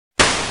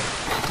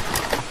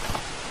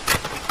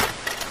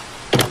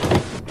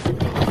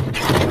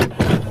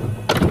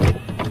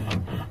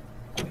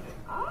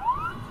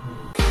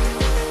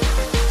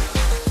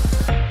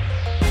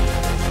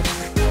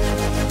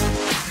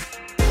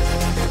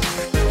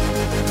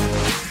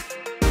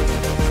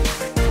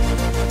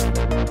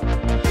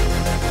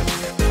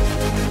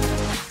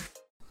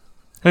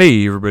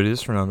Hey everybody, this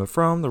is Fernando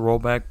from the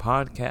Rollback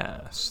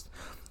Podcast.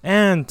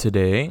 And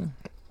today,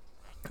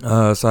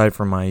 aside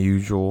from my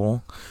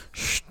usual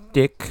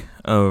shtick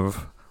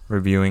of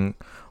reviewing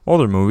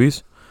older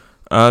movies,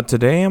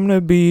 today I'm going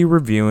to be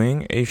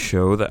reviewing a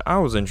show that I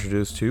was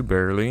introduced to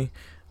barely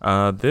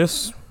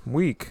this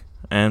week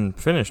and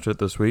finished it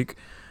this week,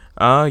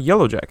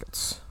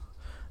 Yellowjackets.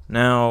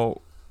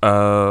 Now,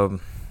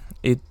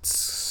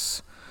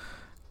 it's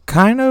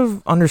kind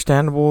of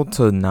understandable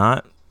to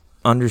not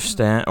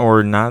understand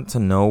or not to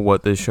know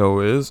what this show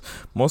is,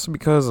 mostly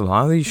because a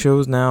lot of these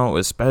shows now,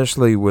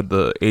 especially with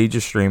the age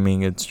of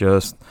streaming, it's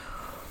just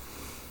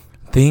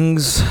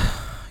things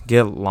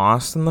get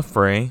lost in the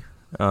fray.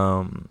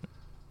 And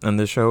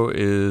this show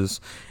is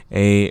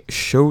a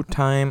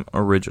Showtime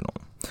original.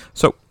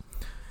 So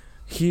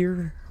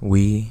here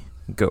we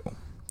go.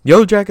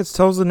 Yellowjackets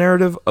tells the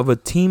narrative of a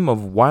team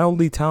of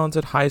wildly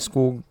talented high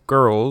school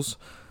girls.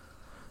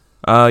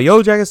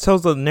 Yellowjackets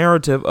tells the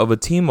narrative of a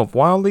team of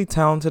wildly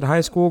talented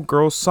high school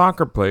girls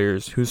soccer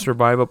players who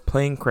survive a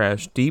plane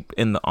crash deep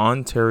in the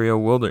Ontario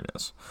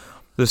wilderness.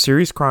 The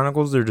series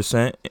chronicles their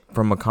descent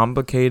from a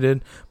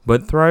complicated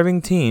but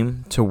thriving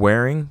team to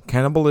wearing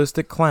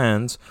cannibalistic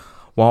clans,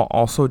 while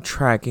also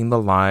tracking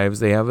the lives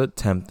they have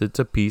attempted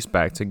to piece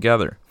back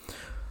together.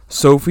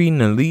 Sophie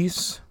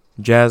Nelise,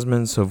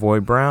 Jasmine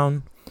Savoy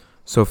Brown,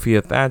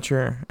 Sophia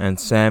Thatcher, and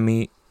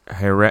Sammy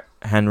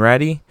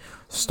Hanratty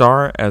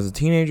star as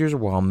teenagers,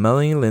 while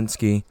Melanie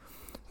Linsky,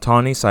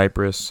 Tawny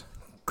Cypress,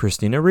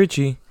 Christina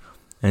Ricci,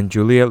 and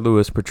Juliette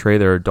Lewis portray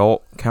their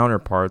adult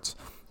counterparts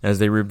as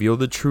they reveal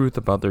the truth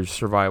about their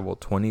survival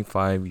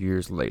 25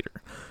 years later.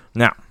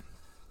 Now,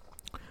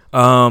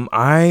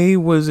 I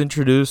was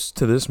introduced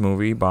to this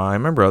movie by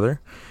my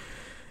brother,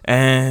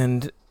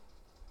 and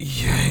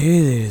yeah,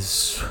 it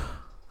has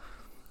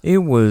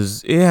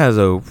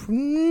a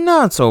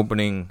nuts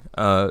opening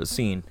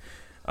scene.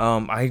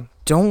 I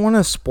don't want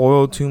to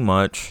spoil too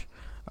much,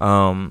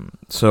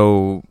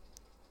 so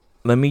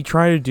let me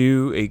try to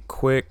do a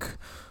quick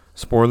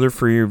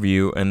spoiler-free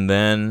review, and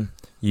then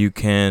you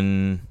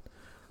can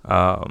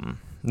go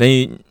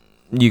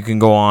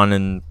on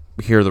and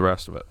hear the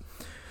rest of it.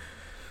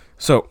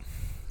 So,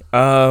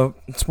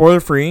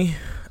 spoiler-free.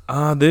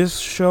 This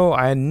show,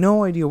 I had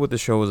no idea what the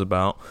show was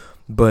about,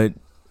 but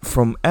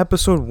from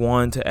episode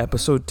 1 to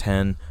episode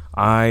 10,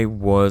 I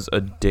was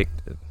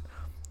addicted.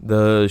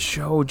 The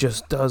show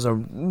just does a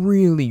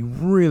really,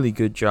 really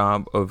good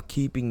job of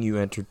keeping you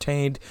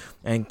entertained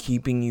and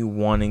keeping you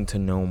wanting to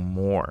know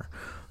more.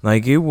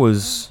 Like,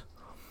 it's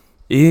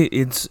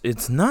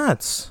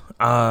nuts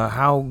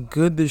how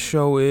good this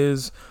show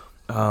is,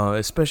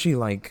 especially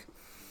like,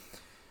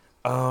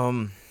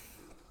 if,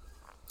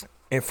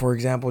 for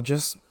example,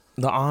 just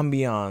the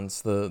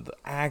ambiance, the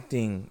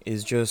acting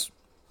is just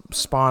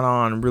spot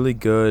on, really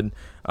good.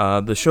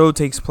 The show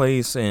takes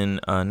place in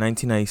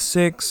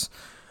 1996.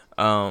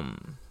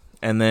 And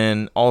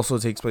then also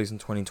takes place in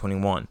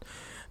 2021.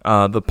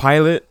 The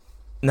pilot.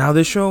 Now,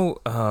 this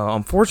show,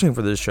 unfortunately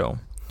for this show,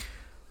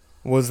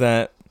 was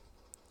that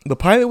the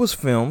pilot was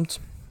filmed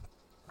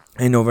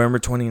in November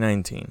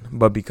 2019,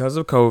 but because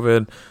of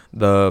COVID,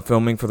 the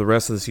filming for the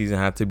rest of the season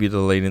had to be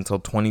delayed until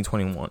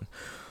 2021.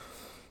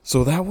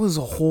 So that was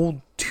a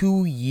whole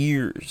 2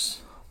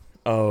 years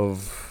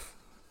of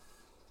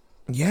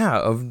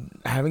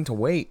having to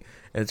wait.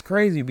 And it's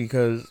crazy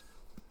because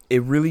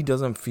it really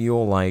doesn't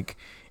feel like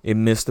it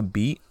missed a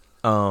beat.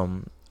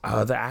 The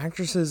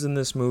actresses in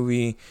this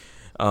movie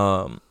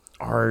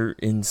are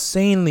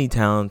insanely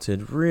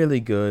talented, really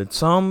good.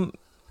 And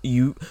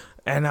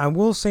I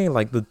will say,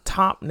 like, the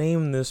top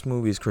name in this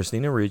movie is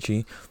Christina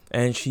Ricci,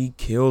 and she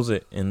kills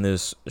it in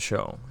this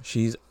show.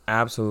 She's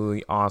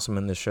absolutely awesome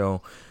in this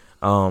show.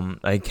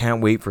 I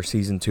can't wait for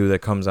season 2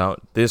 that comes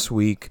out this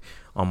week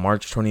on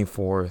March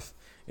 24th.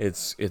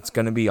 It's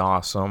going to be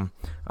awesome.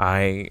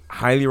 I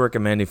highly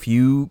recommend, if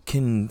you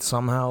can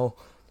somehow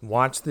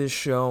watch this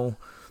show,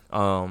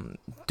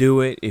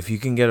 do it. If you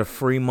can get a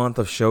free month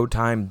of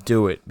Showtime,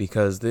 do it,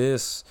 because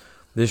this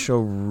show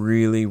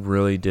really,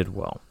 really did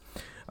well.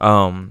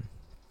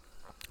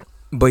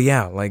 But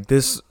yeah, like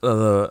this,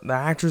 the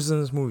actors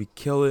in this movie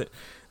kill it.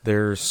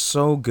 They're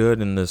so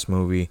good in this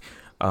movie.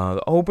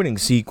 The opening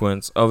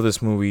sequence of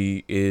this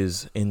movie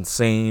is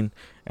insane,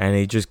 and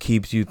it just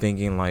keeps you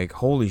thinking, like,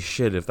 holy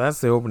shit, if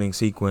that's the opening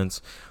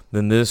sequence,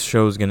 then this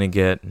show's gonna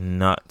get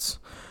nuts.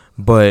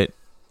 But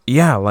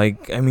yeah,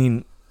 like, I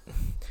mean,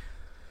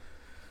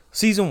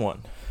 season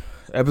 1,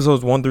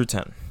 episodes 1 through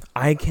 10,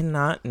 I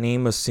cannot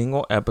name a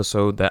single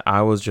episode that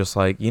I was just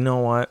like, you know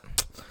what,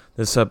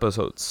 this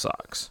episode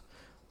sucks,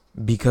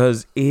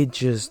 because it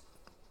just,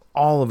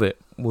 all of it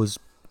was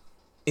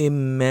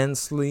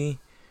immensely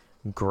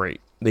great.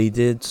 They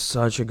did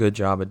such a good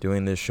job at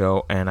doing this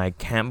show, and I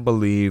can't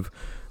believe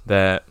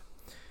that.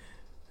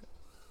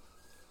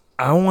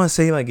 I don't want to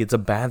say like it's a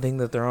bad thing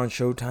that they're on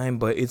Showtime,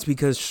 but it's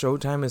because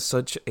Showtime is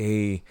such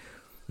a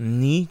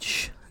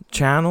niche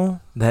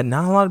channel that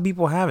not a lot of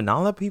people have. Not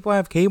a lot of people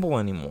have cable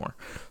anymore.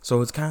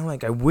 So it's kind of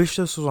like, I wish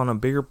this was on a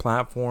bigger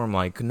platform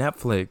like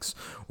Netflix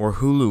or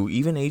Hulu,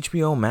 even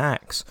HBO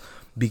Max.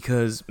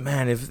 Because,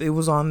 man, if it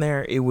was on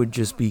there, it would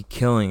just be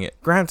killing it.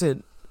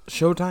 Granted,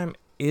 Showtime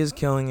is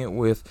killing it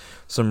with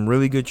some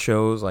really good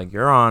shows like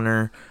Your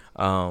Honor,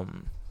 the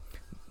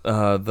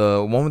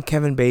one with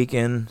Kevin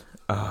Bacon,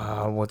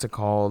 what's it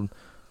called?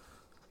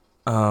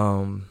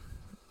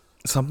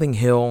 Something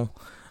Hill,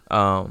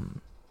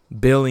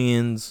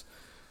 Billions.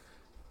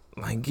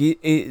 Like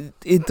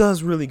it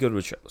does really good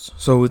with shows.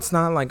 So it's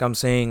not like I'm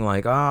saying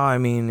like, I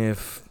mean,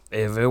 if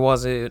it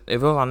was on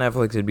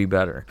Netflix, it'd be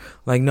better.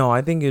 Like, no,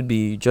 I think it'd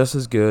be just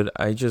as good.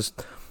 I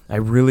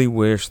really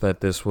wish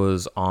that this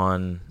was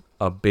on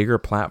a bigger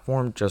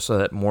platform just so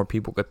that more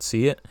people could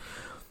see it.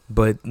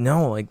 But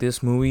no, like,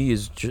 this movie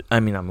is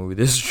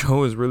this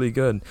show is really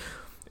good.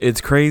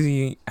 It's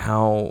crazy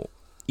how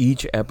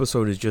each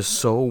episode is just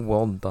so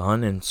well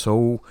done and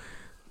so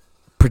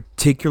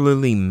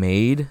particularly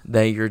made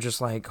that you're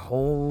just like,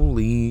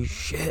 holy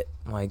shit.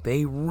 Like,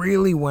 they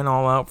really went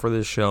all out for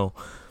this show,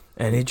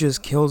 and it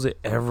just kills it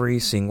every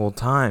single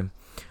time.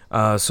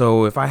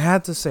 So if I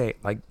had to say,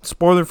 like,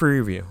 spoiler-free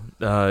review,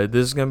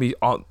 this is going to be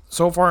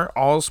so far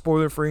all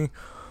spoiler-free.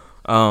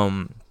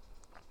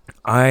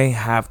 I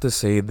have to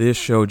say this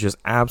show just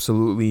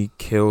absolutely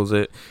kills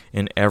it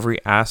in every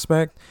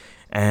aspect.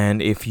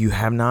 And if you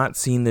have not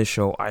seen this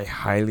show, I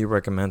highly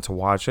recommend to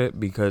watch it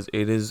because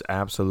it is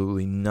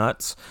absolutely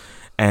nuts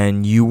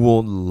and you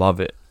will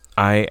love it.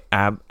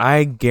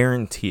 I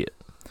guarantee it.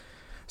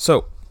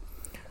 So,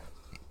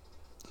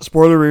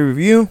 spoiler-free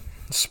review.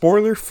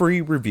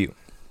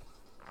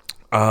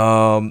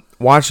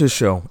 Watch this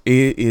show.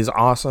 It is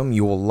awesome.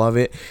 You will love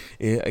it.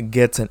 It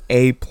gets an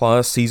A+.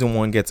 Season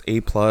 1 gets A+.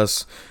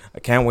 I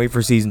can't wait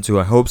for season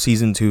 2. I hope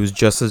season 2 is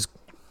just as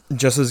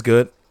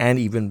good and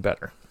even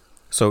better.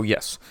 So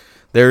yes,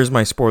 there's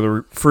my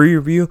spoiler-free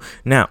review.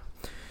 Now,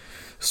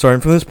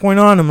 starting from this point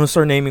on, I'm going to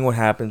start naming what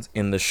happens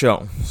in the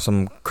show.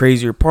 Some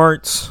crazier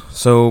parts.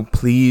 So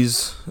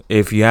please,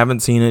 if you haven't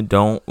seen it,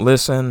 don't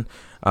listen.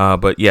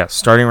 But yes,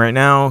 starting right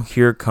now,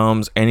 here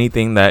comes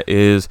anything that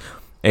is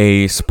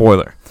a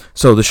spoiler.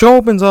 So the show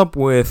opens up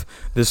with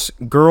this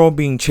girl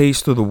being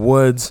chased through the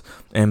woods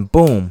and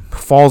boom,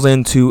 falls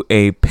into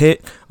a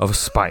pit of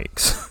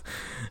spikes.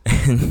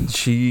 And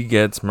she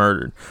gets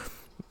murdered.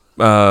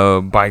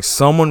 By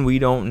someone we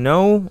don't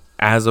know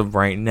as of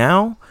right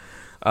now.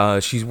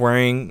 She's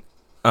wearing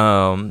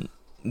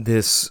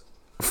this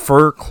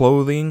fur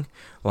clothing,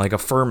 like a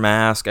fur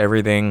mask,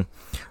 everything.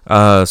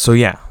 So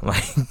yeah,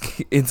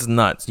 like, it's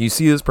nuts. You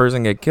see this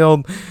person get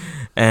killed,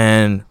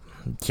 and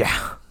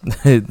yeah,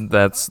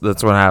 that's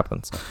what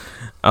happens.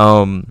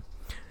 And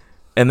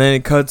then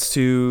it cuts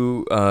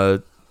to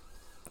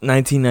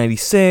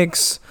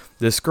 1996.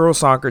 This girls'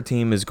 soccer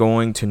team is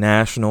going to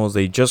nationals.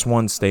 They just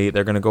won state.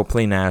 They're going to go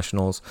play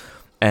nationals.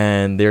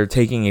 And they're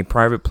taking a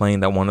private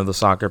plane that one of the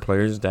soccer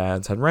players'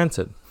 dads had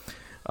rented.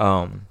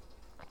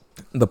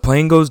 The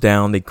plane goes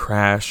down. They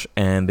crash.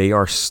 And they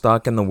are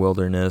stuck in the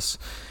wilderness.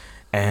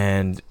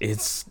 And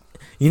it's,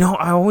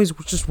 I always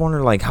just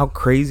wonder, like, how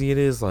crazy it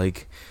is.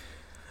 Like,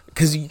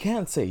 because you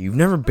can't say. You've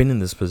never been in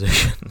this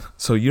position.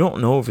 So you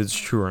don't know if it's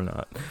true or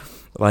not.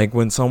 Like,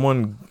 when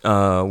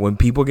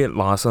people get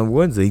lost in the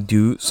woods,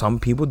 some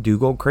people do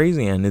go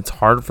crazy, and it's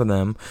hard for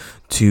them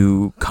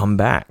to come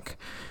back.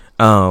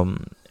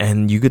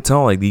 And you could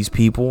tell, like, these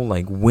people,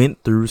 like,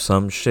 went through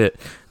some shit.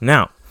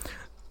 Now,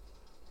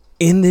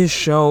 in this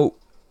show,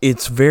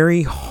 it's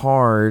very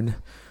hard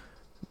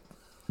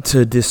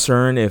to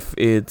discern if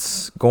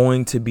it's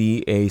going to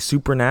be a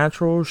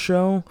supernatural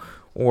show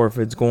or if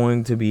it's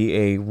going to be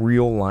a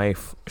real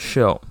life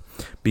show.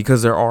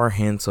 Because there are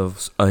hints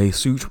of a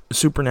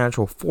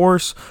supernatural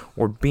force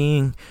or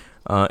being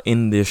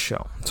in this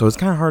show. So it's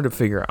kind of hard to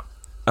figure out.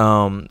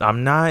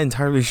 I'm not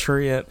entirely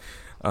sure yet.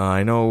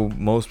 I know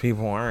most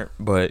people aren't.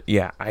 But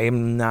yeah, I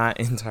am not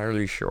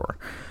entirely sure.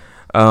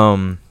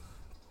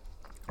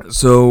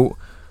 So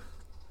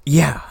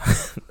yeah,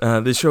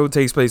 this show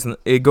takes place.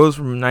 It goes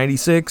from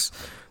 96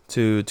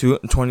 to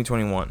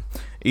 2021.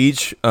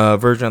 Each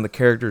version of the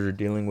characters are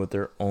dealing with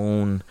their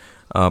own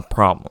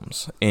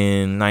problems.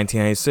 In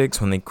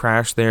 1996, when they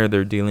crashed there,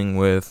 they're dealing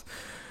with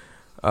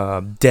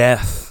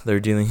death. They're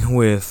dealing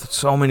with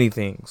so many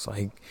things.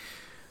 Like,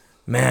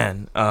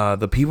 man,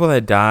 the people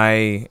that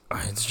die,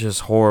 it's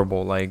just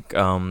horrible. Like,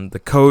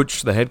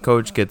 the head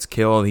coach gets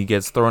killed. He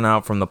gets thrown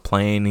out from the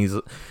plane. He's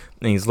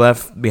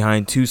left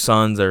behind two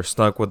sons that are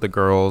stuck with the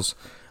girls.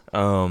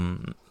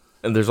 And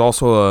there's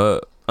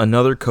also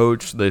another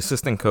coach, the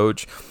assistant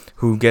coach,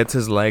 who gets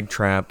his leg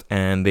trapped,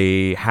 and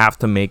they have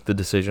to make the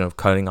decision of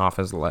cutting off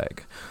his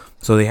leg.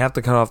 So they have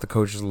to cut off the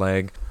coach's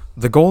leg.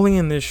 The goalie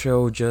in this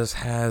show just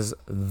has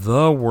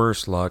the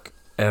worst luck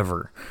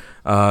ever.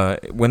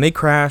 When they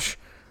crash,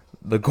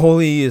 the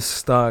goalie is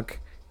stuck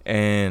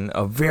in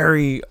a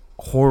very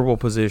horrible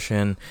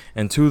position,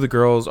 and two of the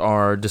girls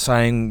are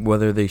deciding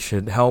whether they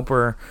should help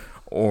her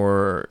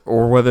or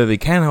whether they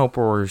can help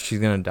her or she's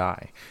gonna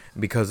die,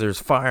 because there's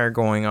fire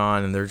going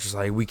on and they're just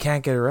like, we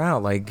can't get her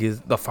out. Like,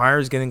 the fire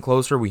is getting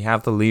closer. We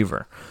have to leave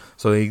her.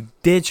 So they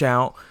ditch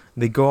out.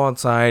 They go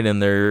outside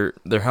and they're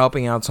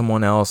helping out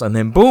someone else, and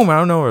then boom,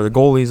 out of nowhere, the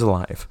goalie's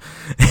alive.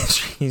 And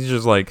she's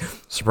just like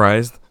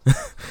surprised.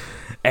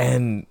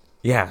 And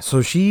yeah,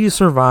 so she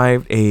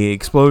survived a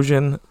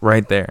explosion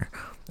right there.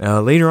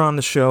 Later on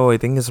the show, I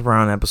think it's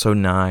around episode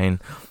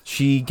 9,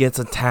 she gets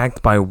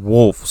attacked by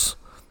wolves.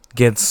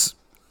 Gets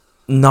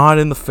gnawed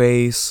in the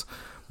face.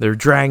 They're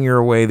dragging her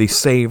away. They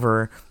save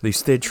her. They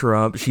stitch her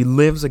up. She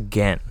lives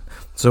again.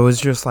 So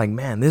it's just like,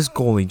 man, this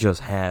goalie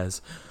just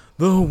has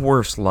the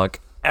worst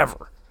luck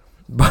ever.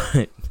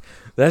 But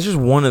that's just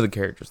one of the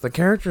characters. The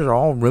characters are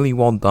all really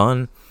well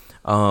done.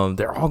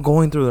 They're all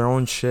going through their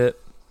own shit.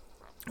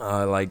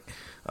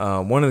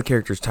 One of the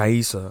characters,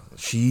 Thaisa,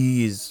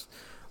 she's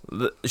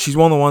one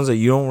of the ones that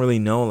you don't really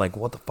know, like,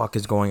 what the fuck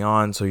is going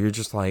on. So you're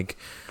just like,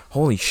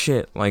 holy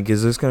shit, like,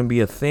 is this going to be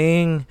a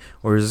thing,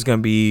 or is this going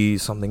to be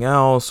something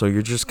else? So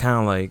you're just kind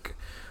of like,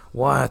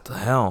 what the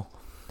hell?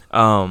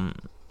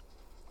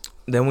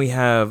 Then we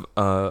have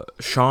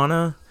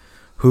Shauna,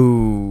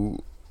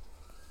 who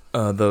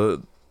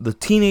the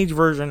teenage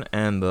version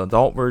and the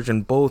adult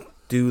version both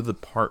do the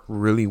part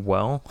really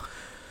well.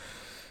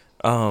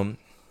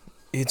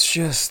 It's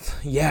just,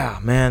 yeah,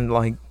 man,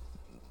 like,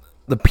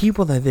 the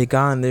people that they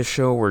got in this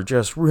show were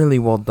just really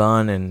well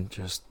done, and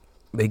just,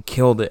 they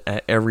killed it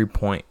at every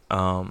point.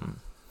 I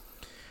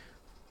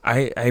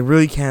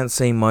really can't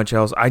say much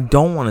else. I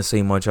don't want to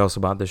say much else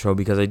about the show,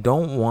 because I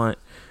don't want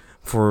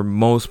for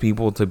most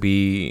people to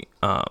be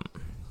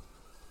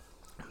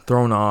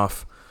thrown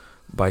off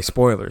by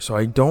spoilers. So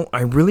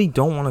I really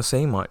don't want to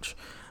say much.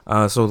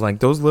 So like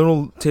those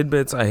little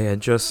tidbits I had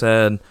just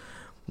said,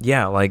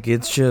 yeah, like,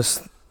 it's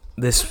just,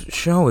 this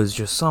show is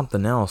just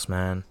something else,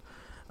 man.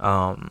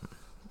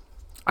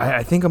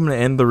 I think I'm going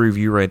to end the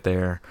review right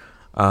there.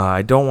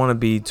 I don't want to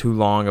be too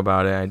long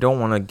about it. I don't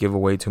want to give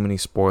away too many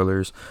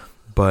spoilers.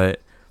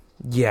 But,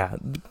 yeah,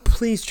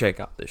 please check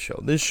out this show.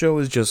 This show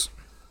is just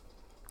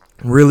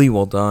really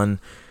well done.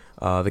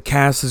 The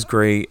cast is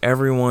great.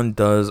 Everyone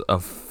does a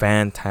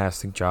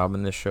fantastic job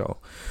in this show.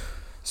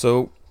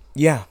 So,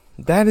 yeah,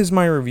 that is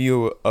my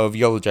review of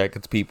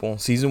Yellowjackets, people,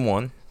 Season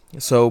 1.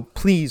 So,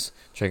 please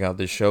check out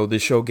this show.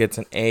 This show gets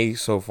an A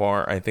so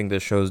far. I think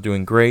this show is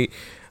doing great.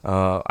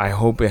 I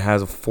hope it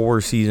has a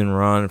 4-season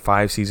run,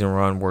 5-season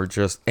run, where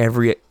just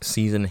every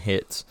season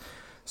hits.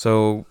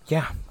 So,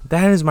 yeah,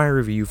 that is my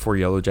review for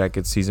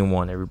Yellowjackets Season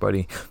 1,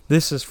 everybody.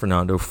 This is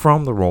Fernando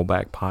from the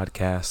Rollback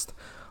Podcast.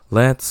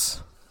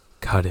 Let's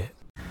cut it.